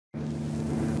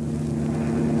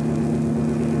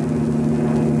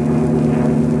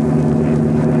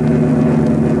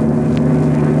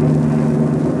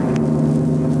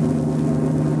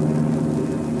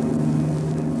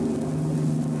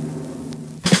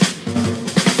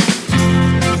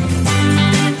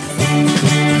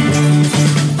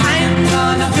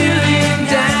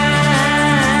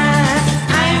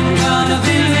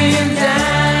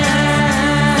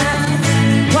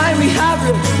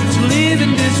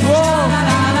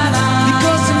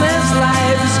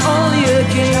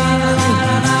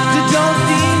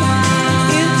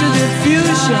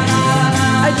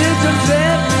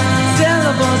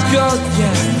goes,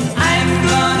 yeah. I'm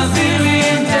gonna feel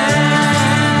it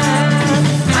down.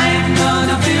 I'm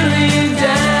gonna feel it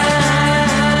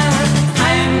down.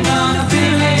 I'm gonna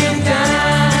feel it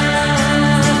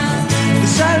down.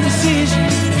 It's our decision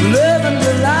to live and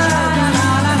to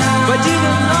life, but you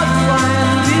do not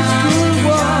find this cruel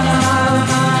world.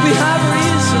 We have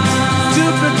reason to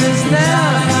protest now,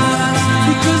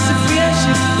 because the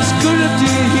friendship is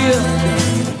cruelty here.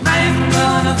 I'm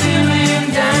gonna feel it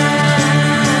down.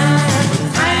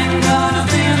 I'm gonna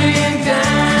feel it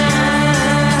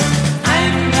down.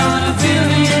 I'm gonna feel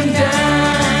it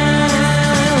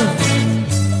down.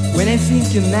 When I'm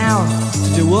thinking now to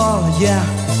the world, yeah,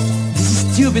 this is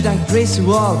stupid and crazy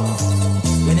world.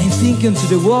 When I'm thinking to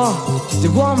the war,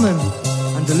 the woman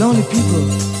and the lonely people,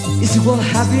 is the world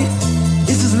happy?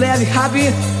 Is this lady happy?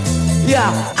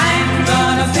 Yeah. I'm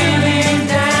gonna feel it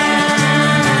down.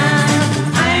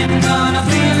 I'm gonna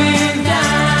feel it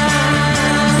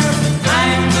down.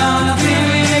 I'm gonna feel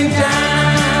it down.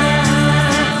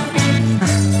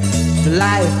 The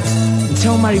life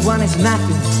until marijuana is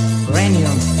nothing for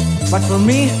anyone, but for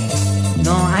me,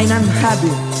 no, I'm not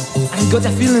happy. I got a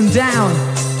feeling down.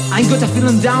 I got a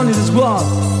feeling down in this world.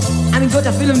 I got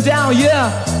a feeling down,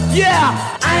 yeah,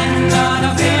 yeah. I'm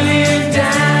gonna feel it down.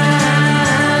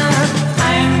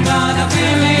 I'm gonna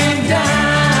feel it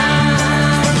down.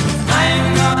 I'm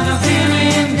gonna feel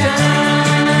it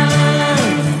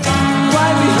down. Why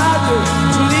be happy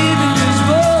to live in this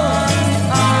world?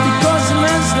 Because a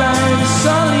man's life is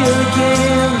only a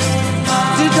game.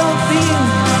 They don't think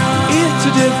into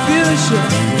the future,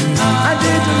 and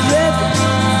they don't let